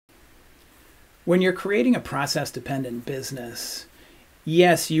When you're creating a process-dependent business,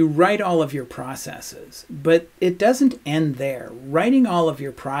 yes, you write all of your processes, but it doesn't end there. Writing all of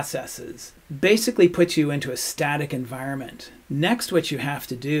your processes basically puts you into a static environment. Next, what you have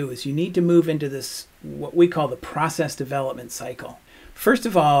to do is you need to move into this, what we call the process development cycle. First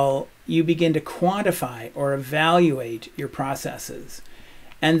of all, you begin to quantify or evaluate your processes.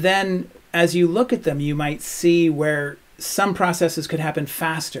 And then as you look at them, you might see where some processes could happen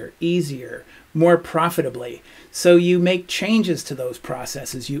faster, easier, more profitably. So you make changes to those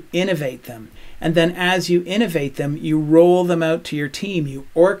processes, you innovate them. And then as you innovate them, you roll them out to your team, you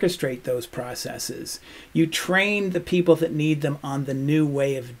orchestrate those processes. You train the people that need them on the new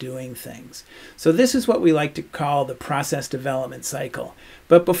way of doing things. So this is what we like to call the process development cycle.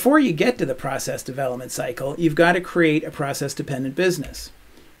 But before you get to the process development cycle, you've got to create a process-dependent business.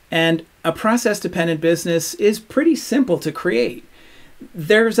 And a process-dependent business is pretty simple to create.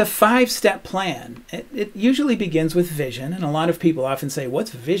 There's a 5-step plan. It usually begins with vision, and a lot of people often say, what's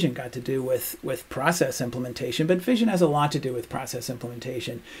vision got to do with process implementation? But vision has a lot to do with process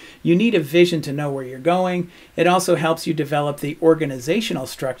implementation. You need a vision to know where you're going. It also helps you develop the organizational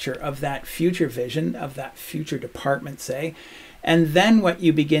structure of that future vision, of that future department, say. And then what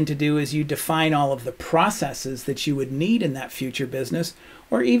you begin to do is you define all of the processes that you would need in that future business,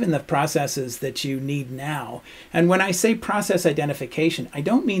 or even the processes that you need now. And when I say process identification, I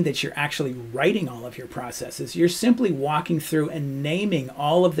don't mean that you're actually writing all of your processes. You're simply walking through and naming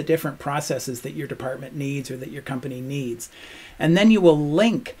all of the different processes that your department needs or that your company needs. And then you will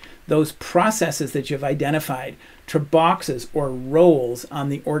link those processes that you've identified to boxes or roles on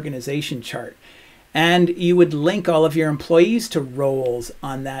the organization chart. And you would link all of your employees to roles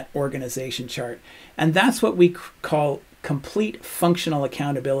on that organization chart. And that's what we call complete functional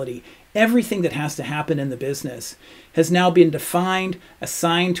accountability. Everything that has to happen in the business has now been defined,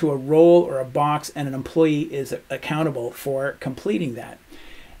 assigned to a role or a box, and an employee is accountable for completing that.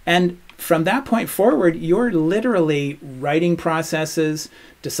 And from that point forward, you're literally writing processes,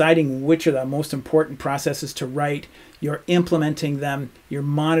 deciding which are the most important processes to write, you're implementing them, you're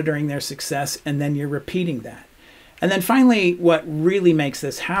monitoring their success, and then you're repeating that. And then finally, what really makes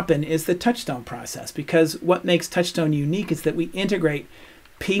this happen is the TouchStone process, because what makes TouchStone unique is that we integrate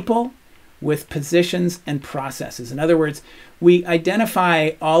people with positions and processes. In other words, we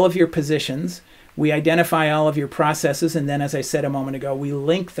identify all of your positions, we identify all of your processes, and then, as I said a moment ago, we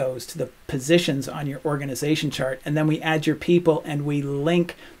link those to the positions on your organization chart, and then we add your people and we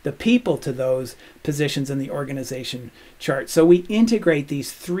link the people to those positions in the organization chart. So we integrate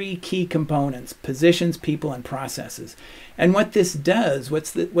these 3 key components: positions, people, and processes. And what this does,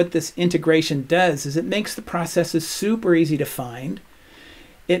 what this integration does, is it makes the processes super easy to find.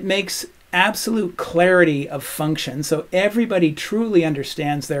 It makes absolute clarity of function, so everybody truly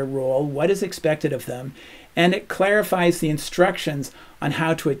understands their role, what is expected of them, and it clarifies the instructions on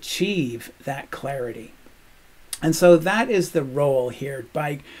how to achieve that clarity. And so that is the role here.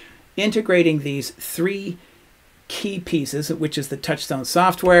 By integrating these 3 key pieces, which is the TouchStone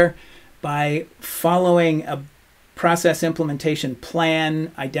software, by following a process implementation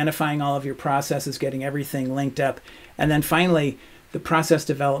plan, identifying all of your processes, getting everything linked up, and then finally the process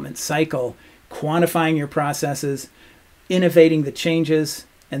development cycle, quantifying your processes, innovating the changes,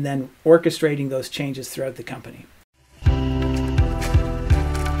 and then orchestrating those changes throughout the company.